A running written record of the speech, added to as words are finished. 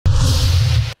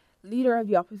Leader of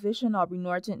the Opposition Aubrey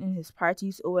Norton in his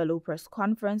party's OLO press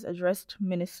conference addressed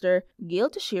Minister Gail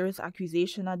Teixeira's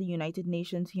accusation at the United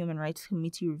Nations Human Rights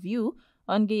Committee review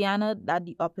on Guyana that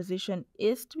the opposition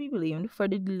is to be blamed for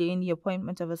the delay in the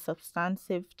appointment of a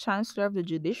substantive Chancellor of the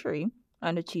Judiciary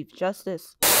and a Chief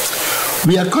Justice.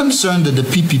 We are concerned that the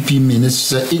PPP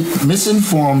minister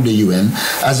misinformed the UN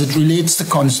as it relates to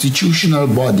constitutional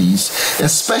bodies,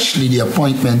 especially the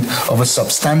appointment of a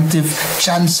substantive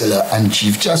Chancellor and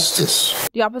Chief Justice.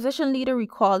 The opposition leader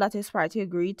recalled that his party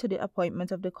agreed to the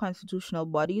appointment of the constitutional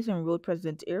bodies and wrote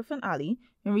President Irfan Ali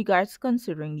in regards to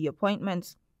considering the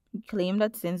appointments. He claimed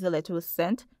that since the letter was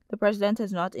sent, the president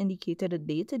has not indicated a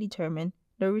date to determine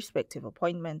the respective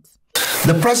appointments.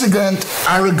 The president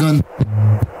arrogantly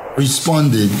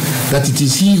responded that it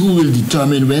is he who will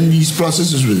determine when these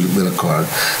processes will occur,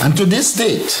 and to this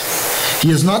date, he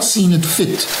has not seen it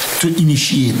fit to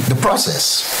initiate the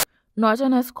process.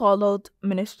 Norton has called out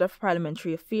Minister of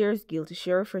Parliamentary Affairs Gail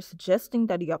Teixeira for suggesting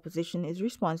that the opposition is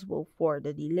responsible for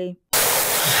the delay.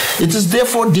 It is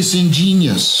therefore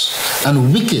disingenuous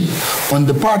and wicked on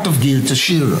the part of Gail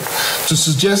Teixeira to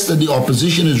suggest that the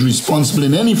opposition is responsible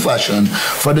in any fashion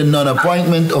for the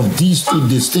non-appointment of these two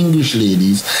distinguished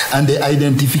ladies and the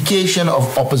identification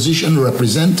of opposition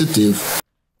representative.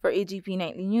 For AGP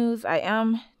Nightly News, I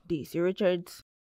am Dacia Richards.